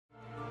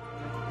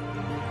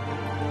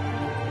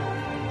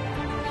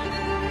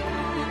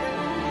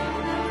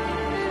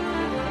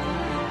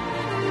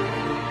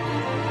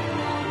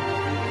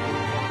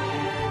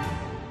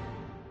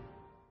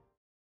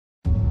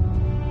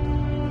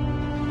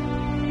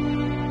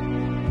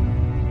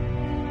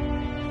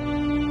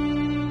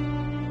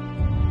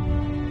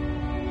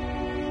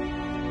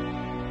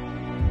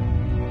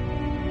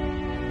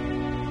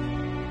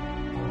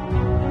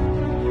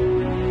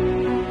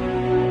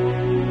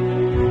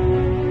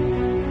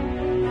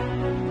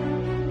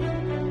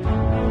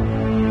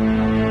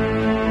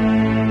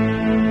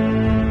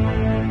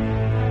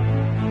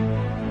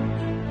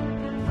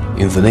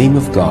the name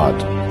of God,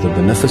 the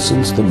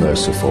Beneficent, the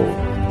Merciful,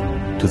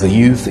 to the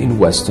youth in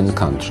Western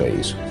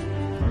countries.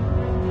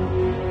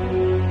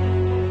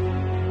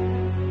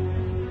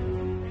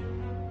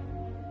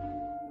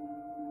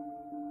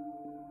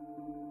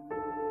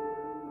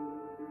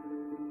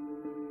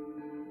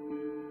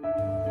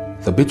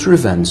 The bitter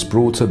events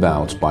brought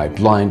about by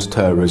blind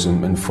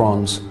terrorism in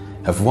France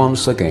have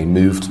once again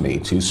moved me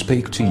to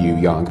speak to you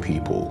young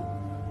people.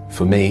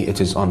 For me,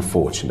 it is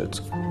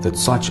unfortunate that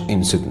such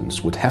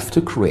incidents would have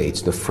to create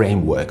the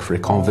framework for a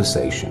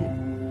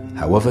conversation.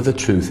 However, the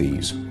truth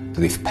is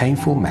that if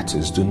painful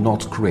matters do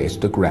not create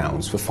the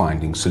grounds for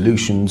finding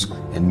solutions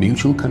and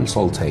mutual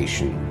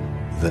consultation,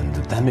 then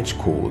the damage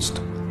caused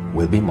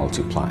will be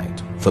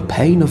multiplied. The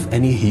pain of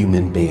any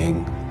human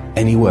being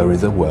anywhere in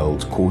the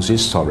world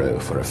causes sorrow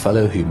for a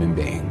fellow human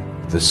being.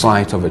 The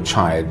sight of a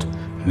child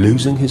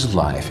losing his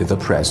life in the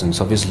presence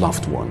of his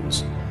loved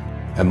ones,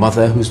 a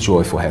mother whose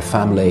joy for her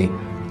family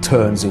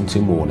turns into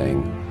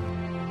mourning,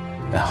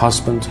 a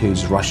husband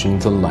who's rushing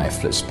the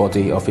lifeless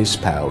body of his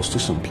spouse to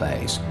some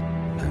place,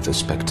 and the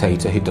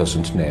spectator who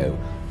doesn't know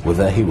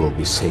whether he will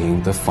be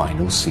seeing the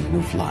final scene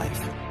of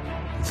life.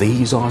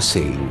 These are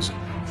scenes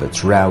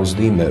that rouse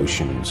the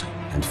emotions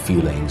and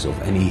feelings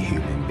of any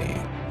human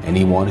being.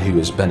 Anyone who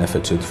has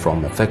benefited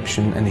from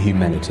affection and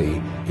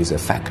humanity is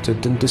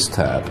affected and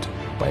disturbed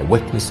by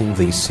witnessing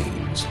these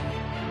scenes.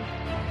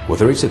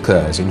 Whether it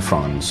occurs in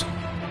France,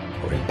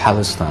 or in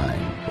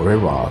Palestine, or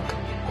Iraq,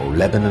 or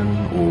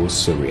Lebanon, or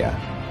Syria.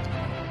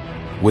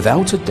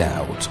 Without a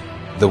doubt,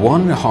 the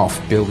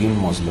 1.5 billion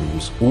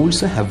Muslims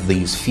also have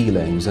these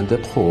feelings and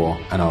abhor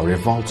and are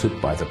revolted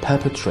by the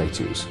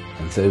perpetrators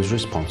and those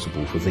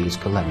responsible for these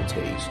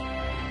calamities.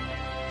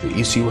 The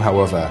issue,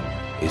 however,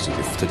 is that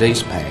if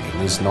today's pain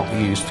is not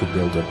used to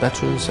build a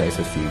better and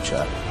safer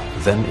future,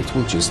 then it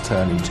will just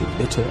turn into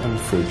bitter and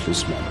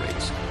fruitless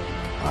memories.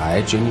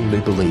 I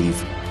genuinely believe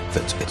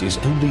that it is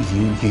only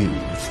you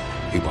youth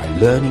who, by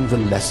learning the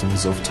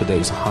lessons of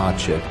today's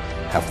hardship,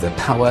 have the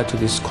power to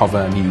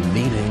discover new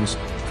meanings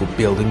for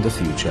building the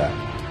future,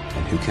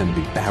 and who can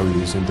be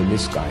barriers in the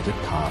misguided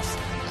path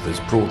that has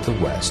brought the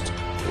West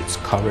to its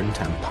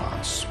current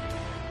impasse.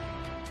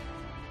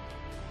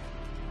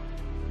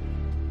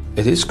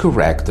 It is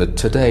correct that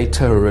today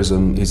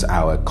terrorism is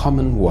our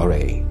common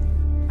worry.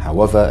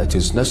 However, it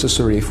is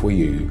necessary for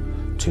you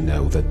to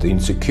know that the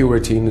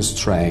insecurity and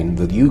strain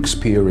that you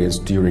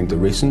experienced during the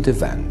recent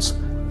events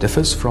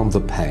differs from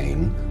the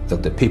pain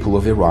that the people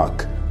of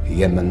Iraq,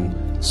 Yemen,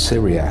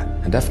 Syria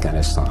and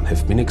Afghanistan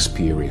have been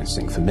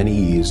experiencing for many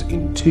years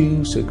in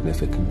two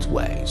significant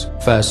ways.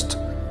 First,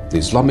 the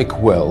Islamic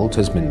world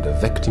has been the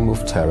victim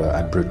of terror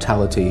and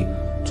brutality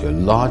to a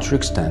larger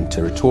extent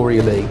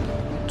territorially,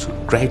 to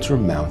a greater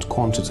amount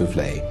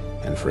quantitatively,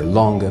 and for a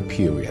longer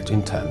period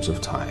in terms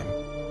of time.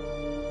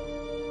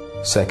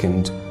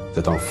 Second,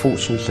 that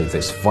unfortunately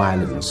this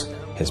violence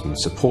has been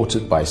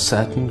supported by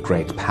certain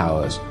great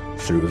powers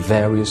through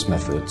various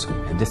methods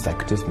and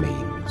effective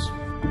means.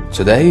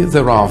 Today,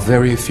 there are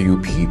very few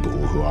people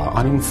who are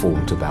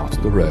uninformed about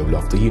the role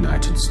of the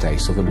United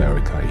States of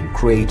America in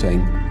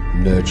creating,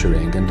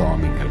 nurturing and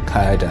arming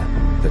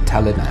Al-Qaeda, the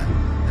Taliban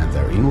and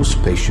their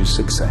inauspicious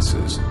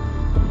successors.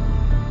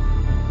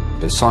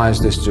 Besides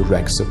this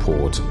direct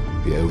support,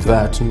 the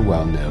overt and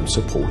well-known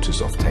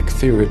supporters of tech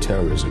theory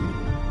terrorism,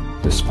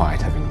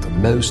 despite having the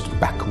most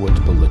backward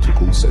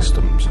political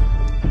systems,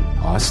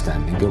 are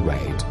standing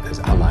arrayed as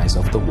allies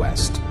of the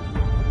West,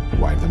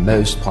 while the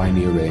most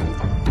pioneering,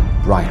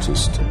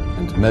 brightest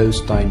and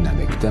most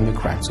dynamic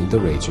Democrats in the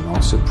region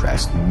are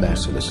suppressed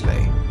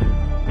mercilessly.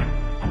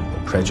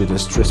 The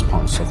prejudiced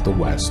response of the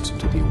West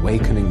to the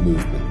awakening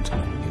movement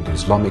in the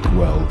Islamic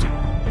world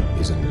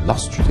is an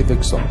illustrative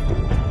example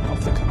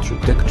of the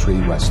contradictory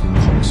Western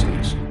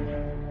policies.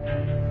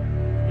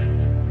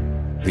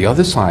 The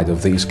other side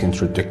of these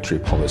contradictory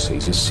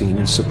policies is seen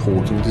in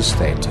supporting the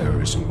state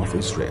terrorism of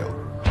Israel.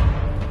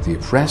 The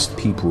oppressed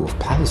people of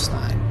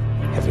Palestine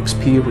have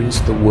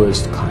experienced the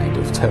worst kind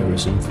of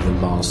terrorism for the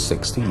last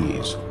 60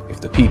 years.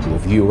 If the people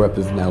of Europe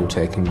have now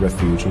taken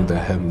refuge in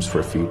their homes for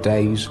a few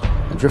days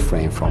and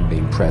refrain from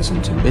being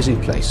present in busy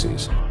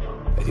places,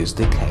 it is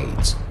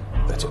decades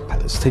that a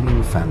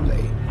Palestinian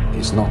family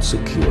is not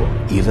secure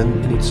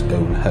even in its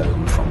own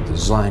home from the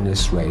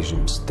Zionist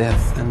regime's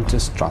death and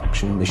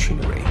destruction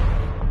machinery.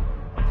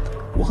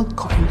 What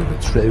kind of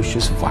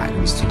atrocious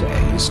violence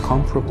today is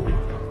comparable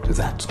to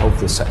that of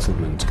the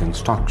settlement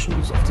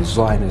constructions of the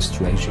Zionist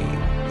regime?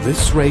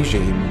 This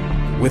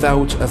regime,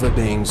 without ever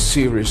being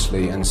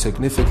seriously and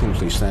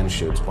significantly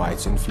censured by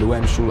its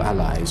influential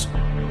allies,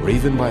 or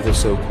even by the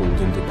so-called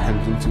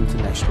independent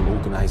international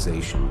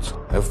organizations,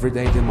 every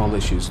day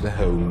demolishes the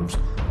homes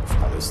of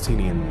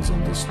Palestinians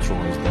and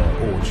destroys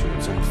their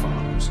orchards and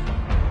farms.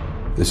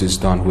 This is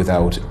done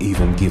without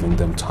even giving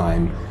them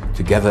time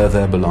to gather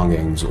their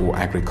belongings or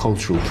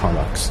agricultural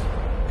products,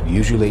 and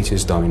usually it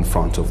is done in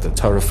front of the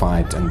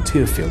terrified and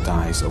tear-filled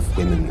eyes of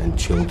women and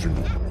children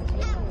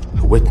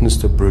who witness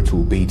the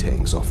brutal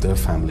beatings of their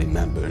family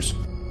members,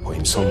 or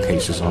in some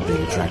cases are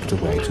being dragged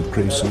away to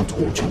gruesome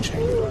torture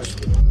chambers.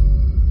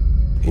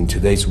 In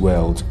today's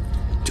world,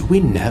 do we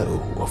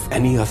know of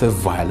any other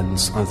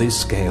violence on this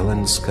scale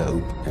and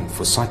scope and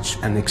for such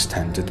an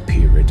extended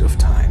period of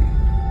time?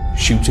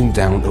 Shooting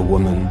down a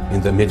woman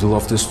in the middle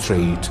of the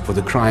street for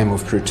the crime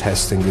of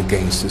protesting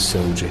against a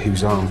soldier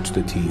who's armed to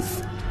the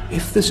teeth.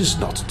 If this is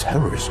not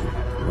terrorism,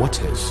 what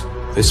is?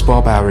 This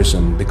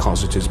barbarism,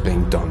 because it is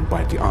being done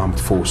by the armed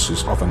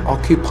forces of an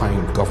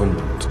occupying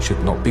government,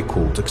 should not be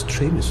called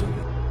extremism.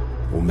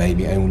 Or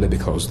maybe only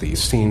because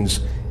these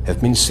scenes have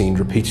been seen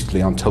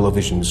repeatedly on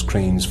television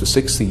screens for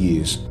 60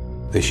 years,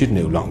 they should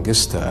no longer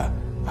stir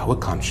our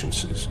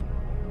consciences.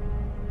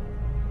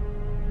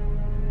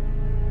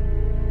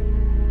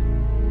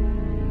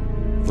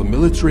 The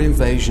military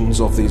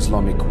invasions of the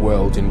Islamic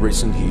world in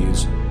recent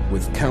years,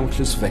 with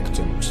countless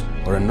victims,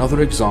 are another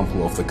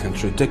example of the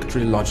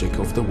contradictory logic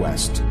of the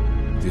West.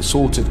 The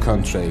assaulted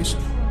countries,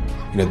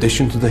 in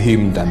addition to the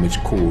human damage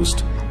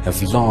caused,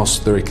 have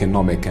lost their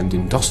economic and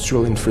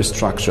industrial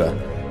infrastructure.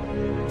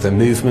 Their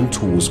movement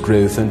towards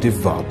growth and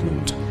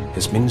development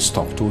has been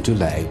stopped or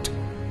delayed,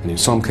 and in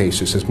some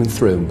cases has been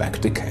thrown back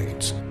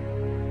decades.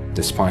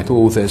 Despite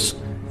all this,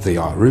 they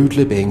are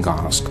rudely being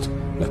asked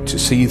not to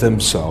see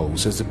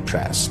themselves as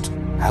oppressed.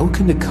 How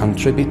can a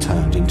country be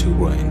turned into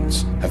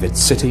ruins, have its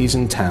cities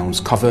and towns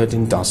covered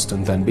in dust,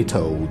 and then be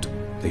told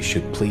they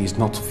should please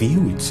not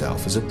view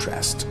itself as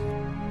oppressed?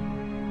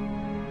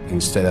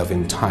 Instead of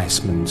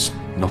enticements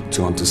not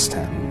to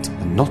understand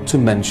and not to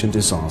mention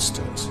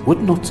disasters,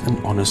 would not an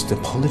honest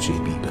apology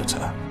be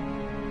better?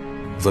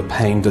 The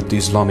pain that the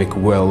Islamic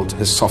world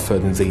has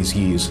suffered in these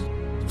years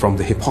from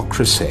the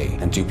hypocrisy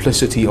and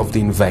duplicity of the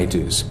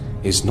invaders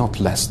is not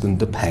less than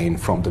the pain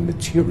from the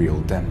material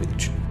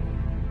damage.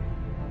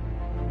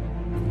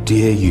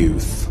 Dear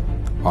youth,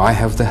 I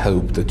have the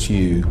hope that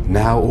you,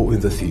 now or in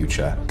the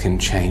future, can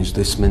change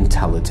this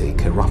mentality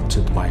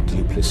corrupted by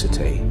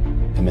duplicity.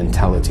 A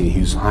mentality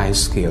whose high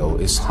skill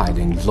is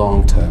hiding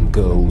long-term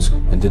goals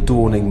and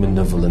adorning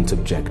malevolent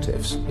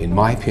objectives. In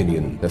my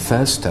opinion, the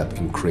first step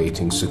in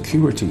creating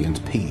security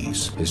and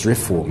peace is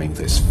reforming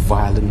this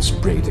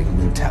violence-breeding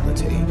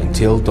mentality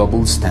until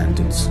double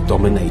standards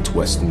dominate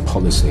Western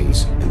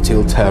policies,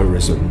 until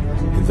terrorism,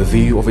 in the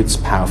view of its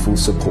powerful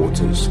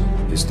supporters,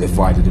 is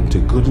divided into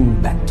good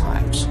and bad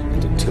types,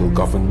 and until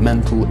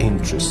governmental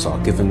interests are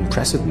given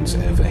precedence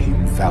over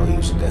human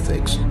values and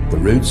ethics. The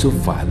roots of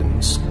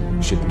violence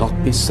should not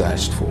be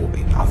searched for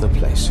in other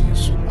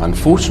places.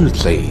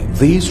 Unfortunately,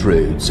 these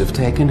roots have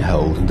taken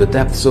hold in the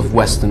depths of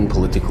Western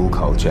political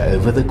culture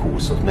over the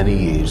course of many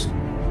years.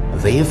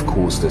 They have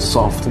caused a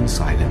soft and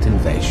silent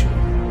invasion.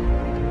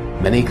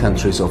 Many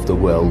countries of the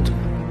world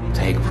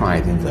take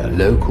pride in their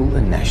local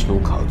and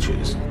national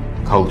cultures,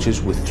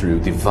 cultures which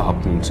through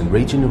development and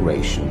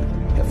regeneration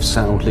have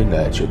soundly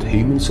nurtured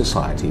human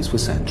societies for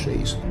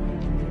centuries.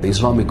 The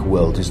Islamic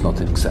world is not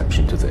an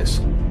exception to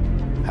this.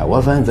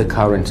 However, in the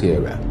current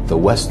era, the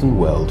Western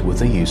world, with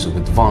the use of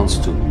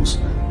advanced tools,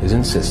 is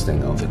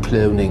insisting on the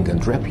cloning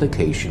and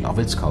replication of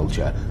its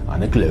culture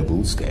on a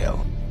global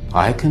scale.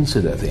 I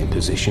consider the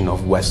imposition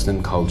of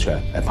Western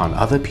culture upon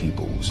other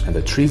peoples and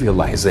the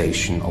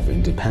trivialization of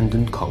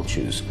independent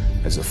cultures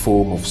as a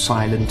form of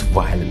silent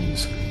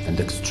violence and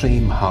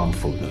extreme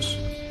harmfulness.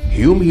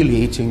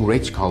 Humiliating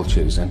rich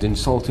cultures and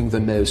insulting the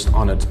most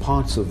honored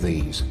parts of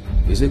these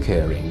is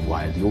occurring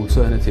while the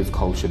alternative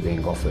culture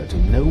being offered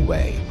in no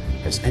way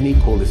has any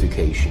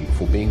qualification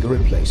for being a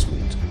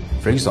replacement.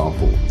 For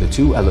example, the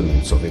two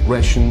elements of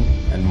aggression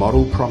and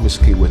moral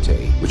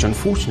promiscuity, which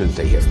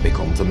unfortunately have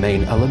become the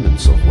main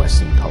elements of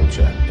Western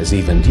culture, has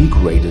even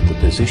degraded the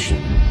position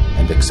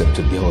and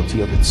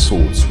acceptability of its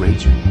source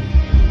region.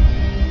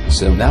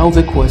 So now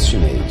the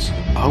question is,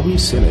 are we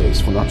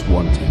sinners for not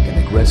wanting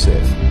an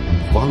aggressive,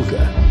 vulgar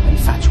and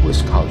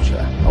fatuous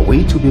culture? Are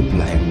we to be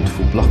blamed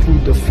for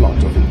blocking the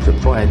flood of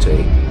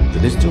impropriety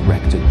that is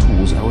directed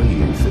towards our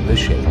youth in the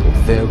shape of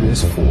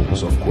various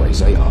forms of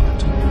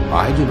quasi-art?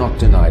 I do not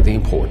deny the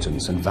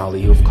importance and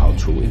value of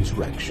cultural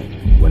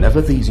interaction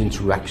whenever these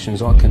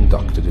interactions are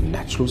conducted in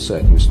natural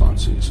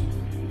circumstances,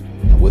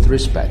 and with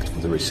respect for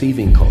the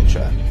receiving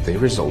culture, they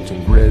result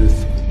in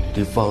growth,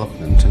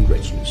 development and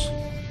richness.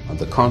 On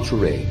the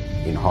contrary,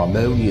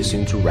 inharmonious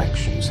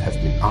interactions have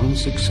been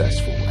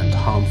unsuccessful and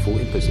harmful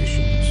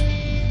impositions.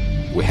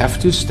 We have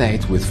to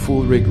state with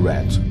full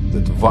regret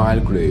that vile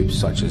groups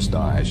such as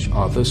Daesh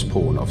are the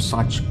spawn of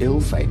such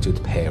ill-fated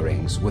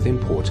pairings with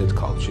imported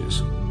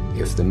cultures.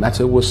 If the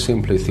matter was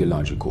simply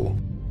theological,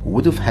 we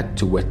would have had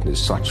to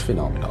witness such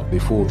phenomena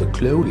before the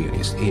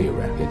colonialist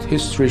era, yet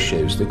history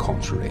shows the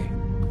contrary.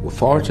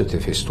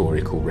 Authoritative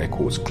historical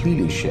records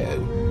clearly show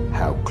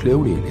how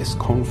colonialist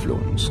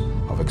confluence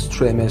of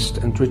extremist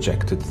and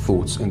rejected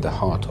thoughts in the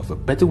heart of a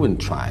Bedouin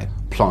tribe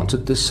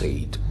planted the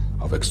seed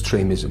of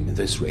extremism in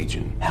this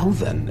region. How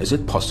then is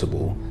it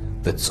possible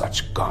that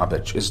such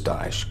garbage as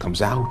Daesh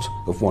comes out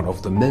of one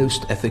of the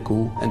most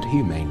ethical and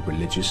humane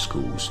religious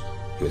schools,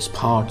 whose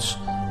parts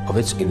of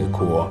its inner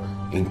core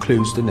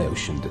includes the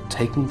notion that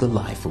taking the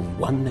life of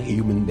one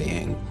human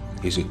being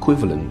is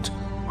equivalent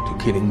to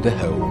killing the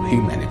whole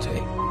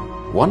humanity?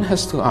 One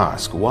has to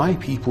ask why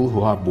people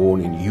who are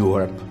born in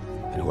Europe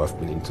and who have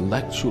been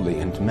intellectually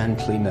and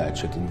mentally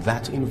nurtured in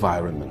that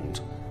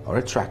environment are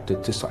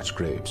attracted to such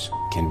groups.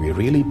 Can we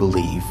really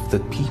believe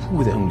that people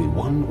with only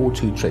 1 or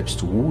 2 trips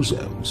to war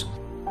zones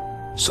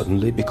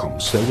suddenly become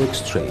so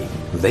extreme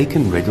they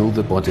can riddle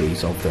the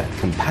bodies of their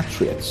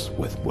compatriots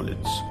with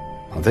bullets?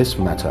 On this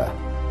matter,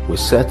 we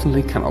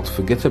certainly cannot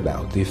forget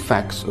about the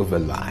effects of a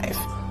life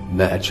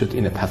nurtured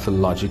in a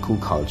pathological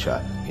culture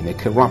in a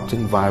corrupt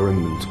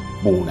environment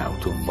born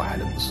out of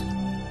violence.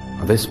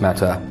 On this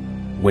matter,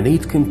 we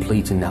need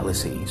complete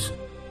analyses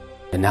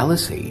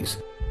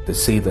that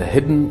see the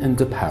hidden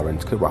and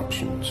apparent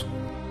corruptions,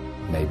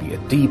 maybe a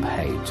deep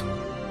hate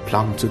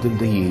planted in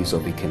the years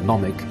of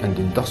economic and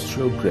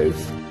industrial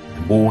growth,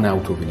 born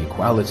out of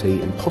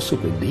inequality and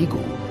possibly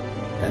legal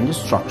and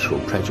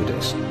structural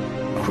prejudice,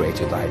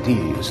 created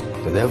ideas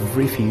that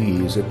every few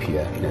years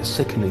appear in a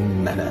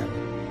sickening manner.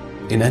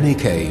 In any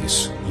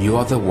case, you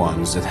are the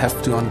ones that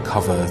have to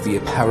uncover the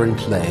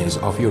apparent layers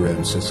of your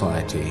own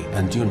society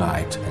and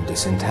unite and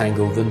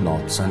disentangle the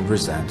knots and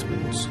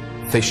resentments.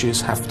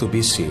 Fissures have to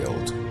be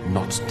sealed,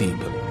 not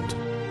deepened.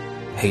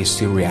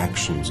 Hasty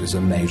reactions is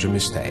a major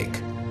mistake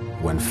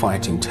when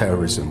fighting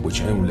terrorism,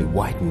 which only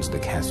widens the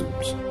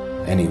chasms.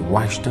 Any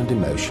rushed and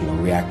emotional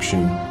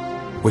reaction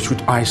which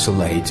would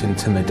isolate,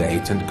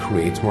 intimidate and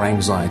create more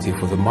anxiety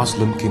for the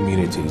Muslim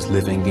communities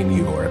living in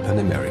Europe and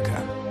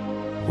America,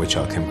 which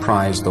are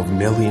comprised of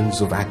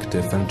millions of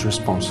active and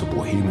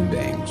responsible human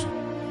beings,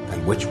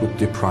 and which would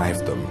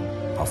deprive them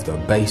of their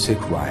basic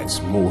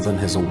rights more than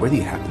has already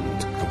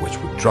happened, and which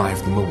would drive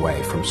them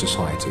away from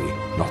society,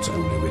 not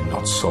only will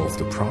not solve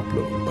the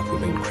problem, but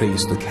will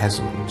increase the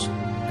chasms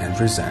and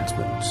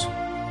resentments.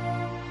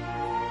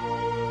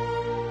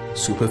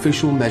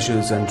 Superficial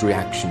measures and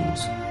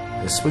reactions,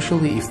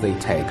 especially if they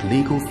take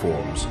legal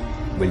forms,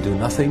 will do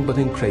nothing but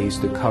increase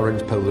the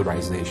current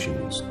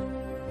polarizations,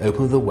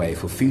 open the way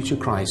for future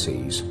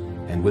crises,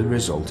 and will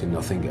result in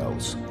nothing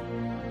else.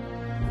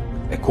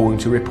 According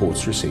to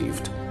reports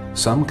received,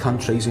 some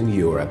countries in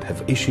Europe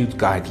have issued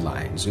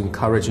guidelines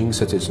encouraging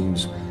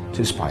citizens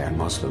to spy on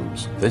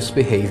Muslims. This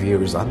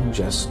behavior is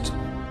unjust,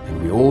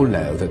 and we all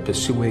know that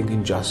pursuing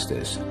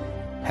injustice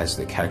has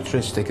the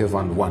characteristic of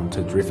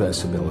unwanted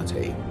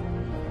reversibility.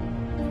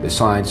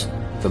 Besides,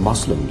 the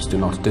Muslims do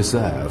not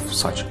deserve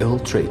such ill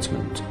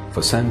treatment.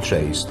 For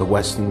centuries, the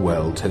Western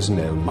world has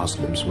known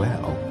Muslims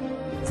well.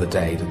 The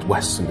day that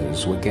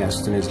Westerners were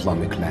guests in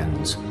Islamic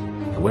lands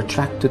and were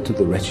attracted to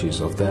the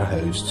riches of their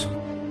hosts,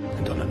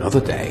 and on another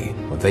day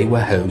when they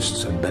were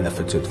hosts and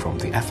benefited from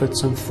the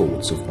efforts and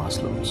thoughts of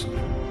Muslims.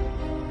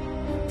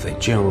 They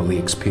generally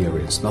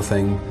experienced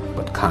nothing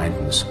but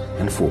kindness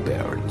and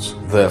forbearance.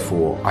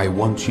 Therefore, I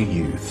want you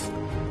youth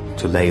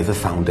to lay the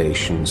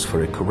foundations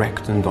for a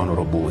correct and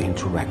honorable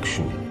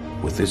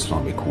interaction with the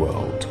Islamic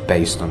world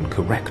based on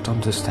correct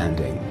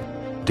understanding,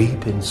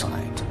 deep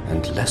insight,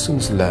 and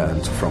lessons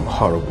learned from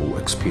horrible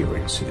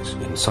experiences.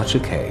 In such a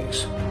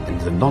case, in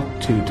the not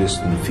too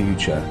distant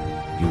future,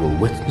 you will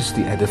witness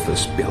the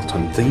edifice built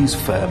on these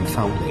firm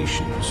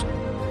foundations,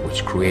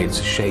 which creates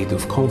a shade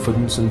of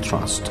confidence and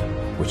trust,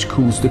 which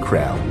cools the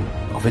crown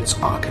of its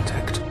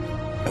architect,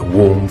 a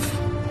warmth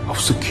of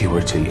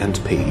security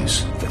and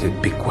peace that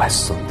it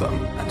bequests on them,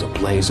 and a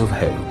blaze of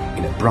hope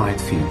in a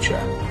bright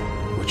future,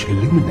 which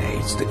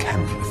illuminates the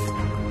canvas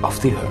of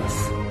the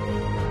earth.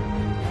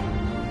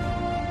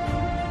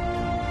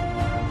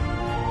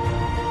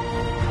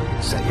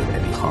 Sayyid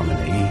Ali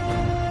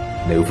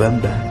Khamenei,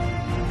 November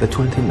the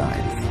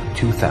 29th,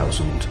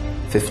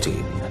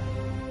 2015.